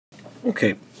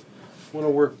Okay, I want to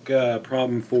work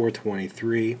problem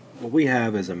 423. What we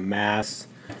have is a mass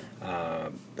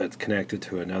that's connected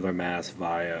to another mass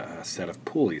via a set of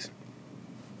pulleys.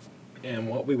 And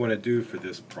what we want to do for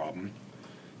this problem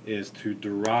is to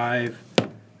derive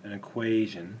an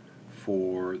equation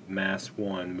for mass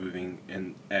 1 moving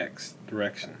in x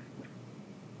direction.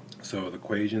 So the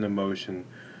equation of motion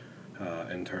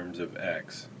in terms of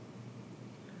x.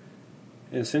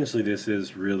 And essentially this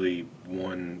is really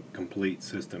one complete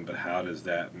system, but how does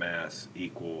that mass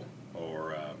equal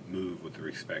or move with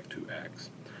respect to x?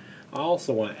 I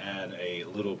also want to add a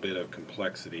little bit of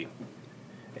complexity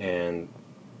and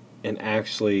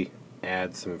actually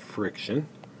add some friction.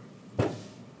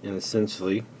 And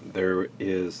essentially there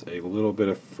is a little bit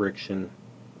of friction,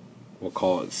 we'll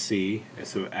call it C, and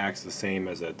so it acts the same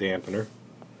as a dampener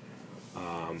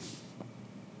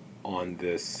on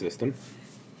this system.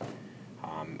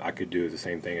 I could do the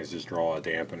same thing as just draw a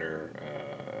dampener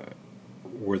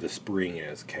where the spring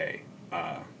is K,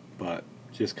 but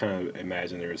just kind of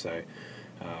imagine there's a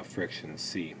friction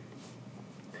C.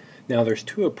 Now there's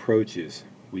two approaches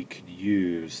we could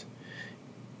use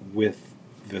with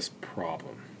this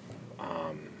problem.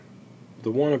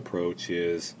 The one approach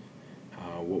is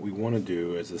what we want to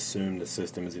do is assume the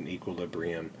system is in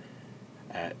equilibrium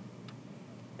at,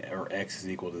 or x is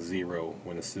equal to 0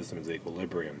 when the system is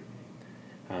equilibrium.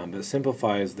 But it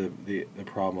simplifies the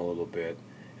problem a little bit,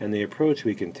 and the approach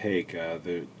we can take,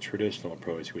 the traditional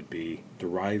approach, would be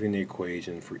deriving the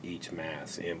equation for each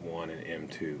mass, m1 and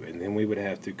m2, and then we would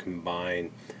have to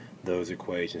combine those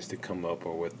equations to come up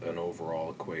with an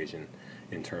overall equation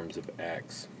in terms of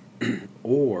x.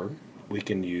 Or we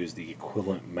can use the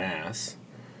equivalent mass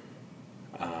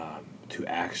to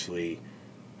actually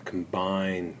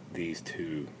combine these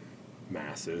two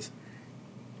masses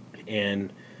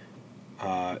and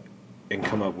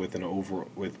come up with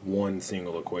with one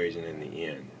single equation in the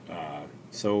end.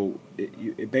 So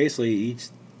it basically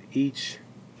each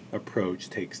approach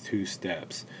takes two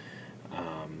steps,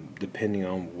 depending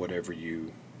on whatever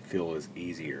you feel is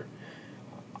easier.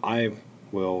 I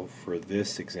will, for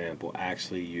this example,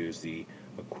 actually use the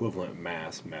equivalent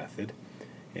mass method,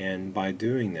 and by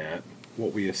doing that,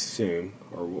 what we assume,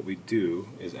 or what we do,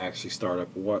 is actually start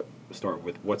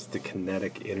with what's the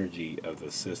kinetic energy of the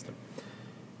system.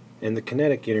 And the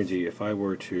kinetic energy, if I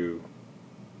were to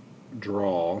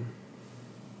draw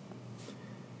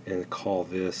and call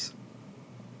this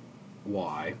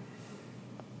y,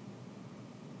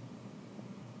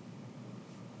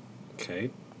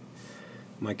 okay,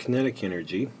 my kinetic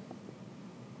energy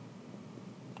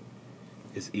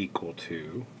is equal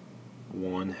to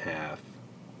 1/2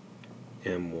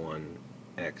 m1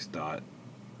 x dot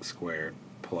squared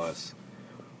plus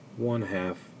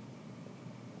 1/2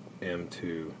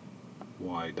 m2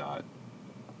 y dot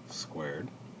squared,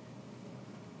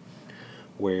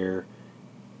 where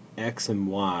x and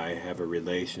y have a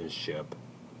relationship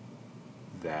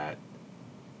that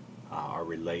are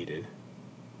related,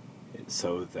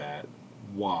 so that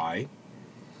y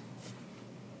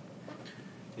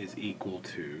is equal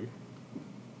to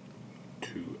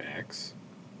 2x.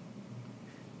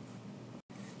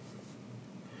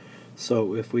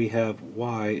 So if we have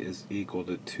y is equal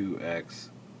to 2x,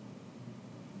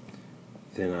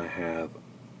 then I have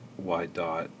y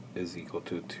dot is equal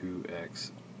to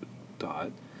 2x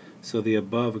dot. So the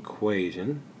above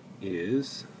equation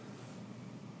is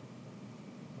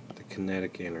the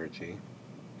kinetic energy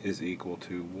is equal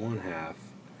to 1/2.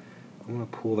 I'm going to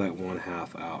pull that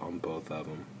 1/2 out on both of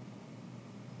them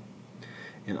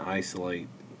and isolate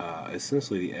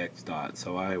essentially the x dot.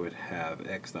 So I would have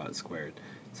x dot squared.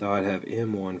 So I'd have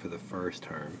m1 for the first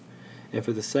term. And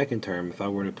for the second term, if I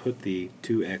were to put the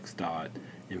 2x dot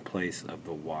in place of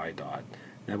the y dot,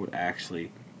 that would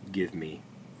actually give me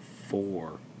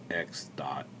 4x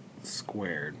dot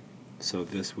squared. So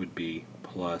this would be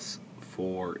plus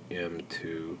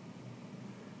 4m2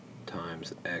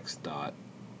 times x dot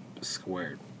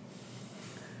squared.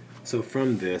 So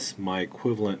from this, my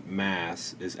equivalent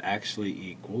mass is actually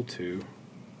equal to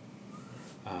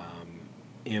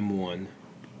m1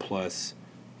 plus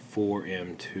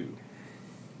 4m2.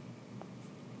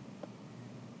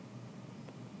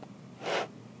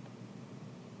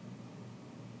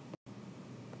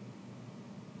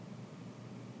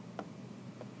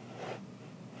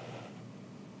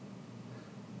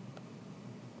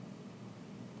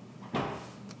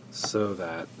 So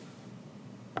that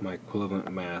my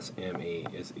equivalent mass ME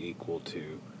is equal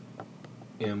to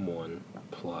M1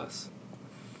 plus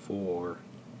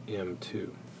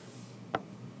 4M2.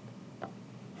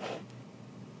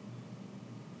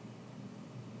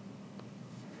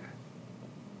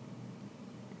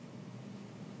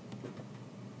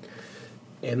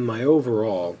 And my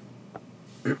overall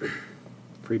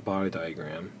free body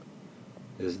diagram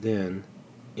is then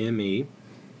ME,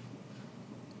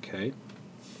 okay,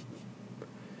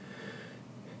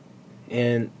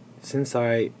 and since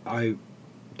I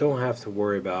don't have to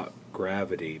worry about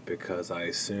gravity because I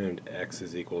assumed x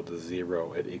is equal to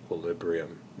 0 at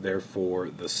equilibrium, therefore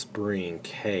the spring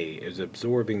K is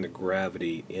absorbing the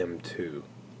gravity M2,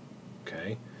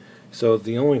 okay, so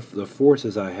the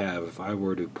forces I have, if I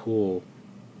were to pull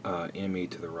ME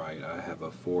to the right, I have a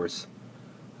force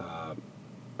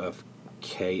of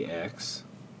Kx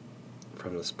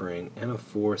from the spring and a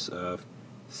force of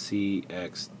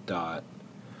Cx dot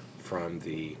from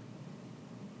the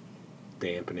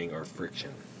dampening or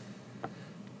friction.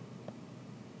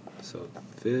 So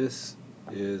this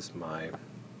is my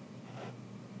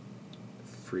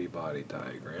free body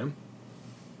diagram.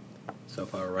 So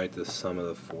if I write the sum of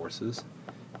the forces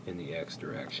in the x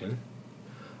direction,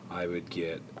 I would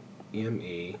get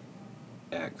ME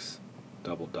x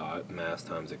double dot, mass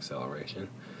times acceleration,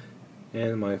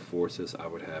 and my forces, I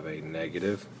would have a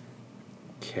negative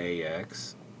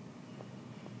Kx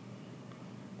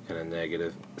and a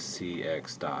negative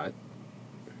Cx dot.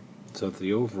 So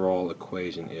the overall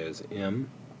equation is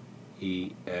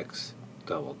MEX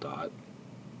double dot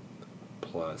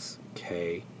plus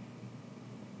Kx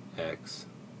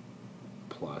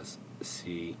plus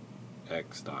Cx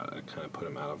dot. I kind of put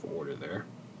them out of order there.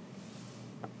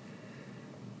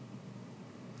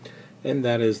 And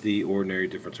that is the ordinary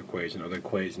differential equation, or the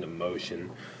equation of motion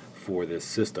for this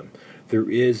system. There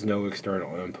is no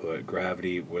external input.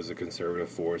 Gravity was a conservative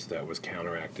force that was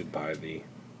counteracted by the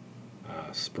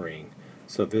spring.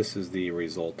 So this is the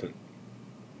resultant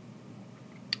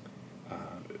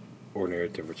ordinary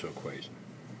differential equation.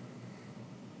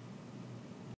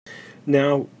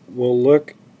 Now we'll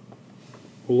look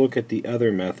at the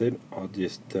other method. I'll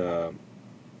just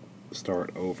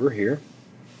start over here.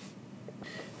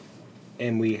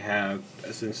 And we have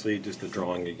essentially just a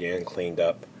drawing again, cleaned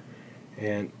up.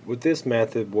 And with this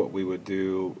method, what we would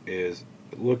do is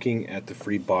looking at the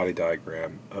free body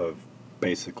diagram of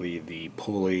basically the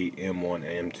pulley M1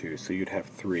 and M2. So you'd have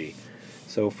three.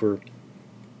 So for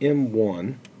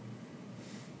M1,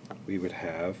 we would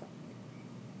have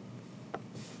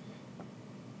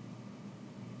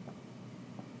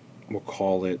we'll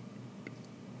call it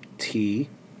T,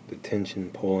 the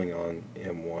tension pulling on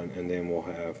M1, and then we'll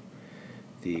have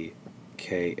the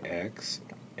Kx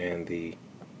and the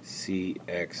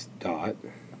Cx dot.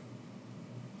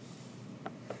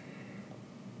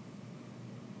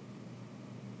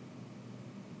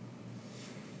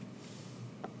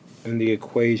 And the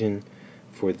equation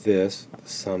for this, the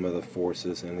sum of the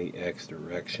forces in the x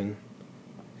direction,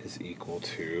 is equal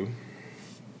to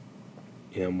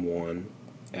M1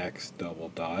 x double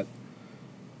dot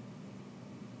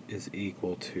is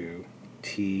equal to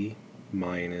T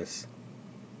minus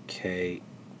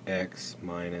Kx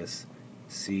minus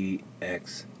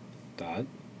Cx dot.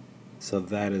 So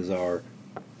that is our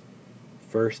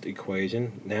first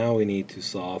equation. Now we need to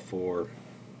solve for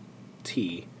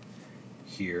T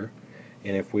here,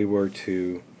 and if we were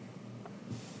to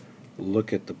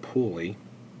look at the pulley,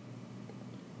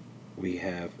 we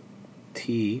have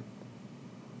T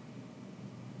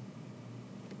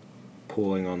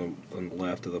pulling on the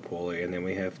left of the pulley, and then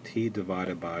we have T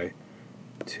divided by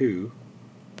 2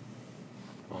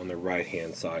 on the right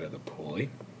hand side of the pulley.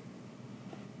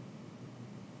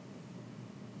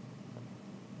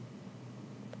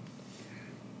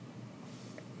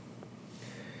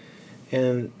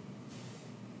 And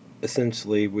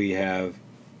essentially we have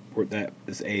that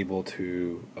is able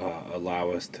to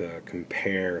allow us to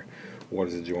compare what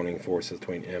is the joining forces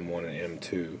between M1 and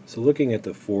M2. So looking at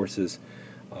the forces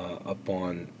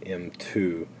upon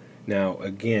M2, now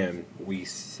again we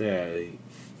say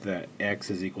that x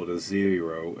is equal to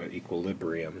 0 at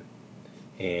equilibrium,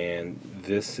 and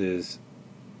this is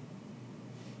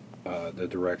the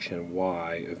direction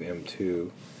y of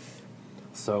M2,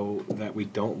 so that we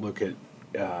don't look at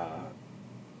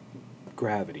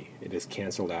gravity. It is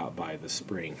canceled out by the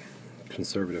spring,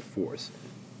 conservative force.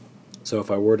 So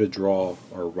if I were to draw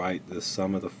or write the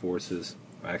sum of the forces,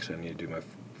 actually I need to do my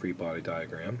free body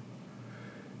diagram.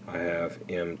 I have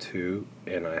M2,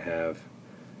 and I have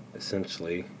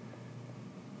essentially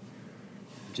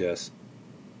just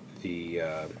the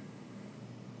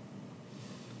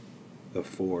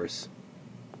force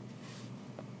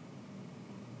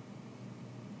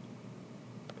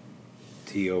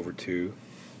T over 2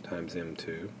 times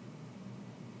M2,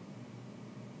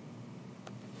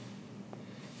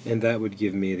 and that would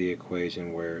give me the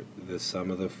equation where the sum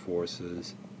of the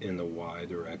forces in the y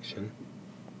direction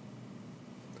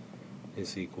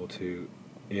is equal to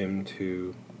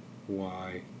m2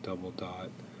 y double dot,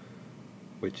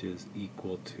 which is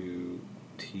equal to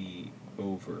t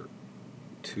over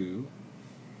 2.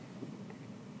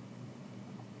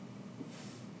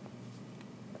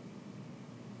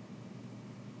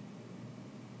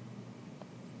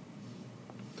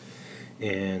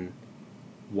 And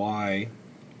y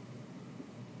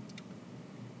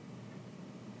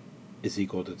is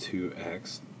equal to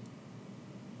 2x,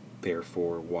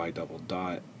 therefore y double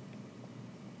dot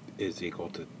is equal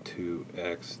to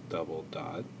 2x double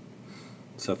dot.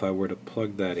 So if I were to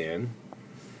plug that in,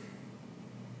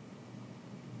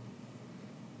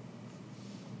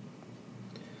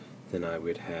 then I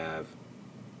would have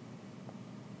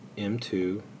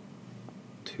m2,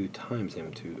 2 times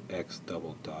m2, x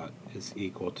double dot is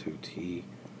equal to t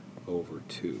over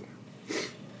 2.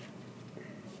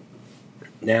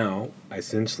 Now, I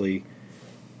essentially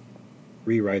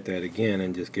rewrite that again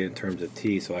and just get in terms of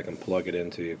t, so I can plug it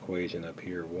into the equation up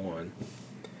here, 1,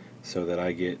 so that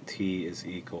I get t is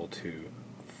equal to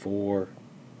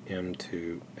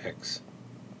 4m2x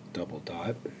double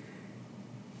dot,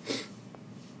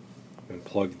 and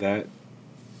plug that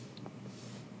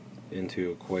into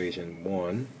equation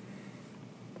 1.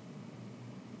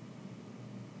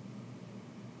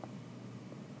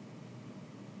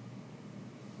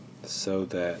 So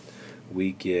that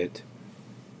we get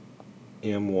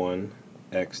m1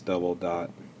 x double dot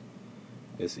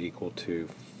is equal to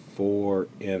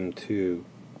 4m2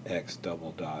 x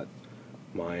double dot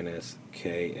minus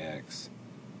kx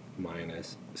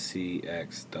minus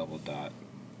cx double dot.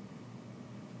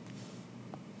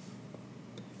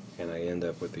 And I end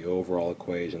up with the overall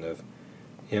equation of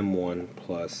m1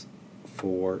 plus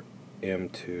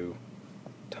 4m2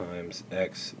 times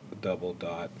x double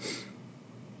dot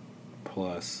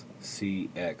plus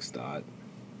cx dot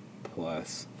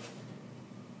plus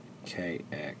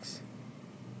kx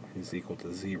is equal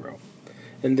to 0.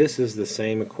 And this is the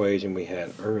same equation we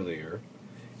had earlier,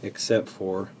 except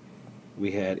for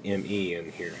we had me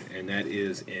in here, and that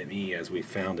is me as we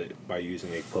found it by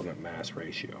using the equivalent mass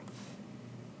ratio.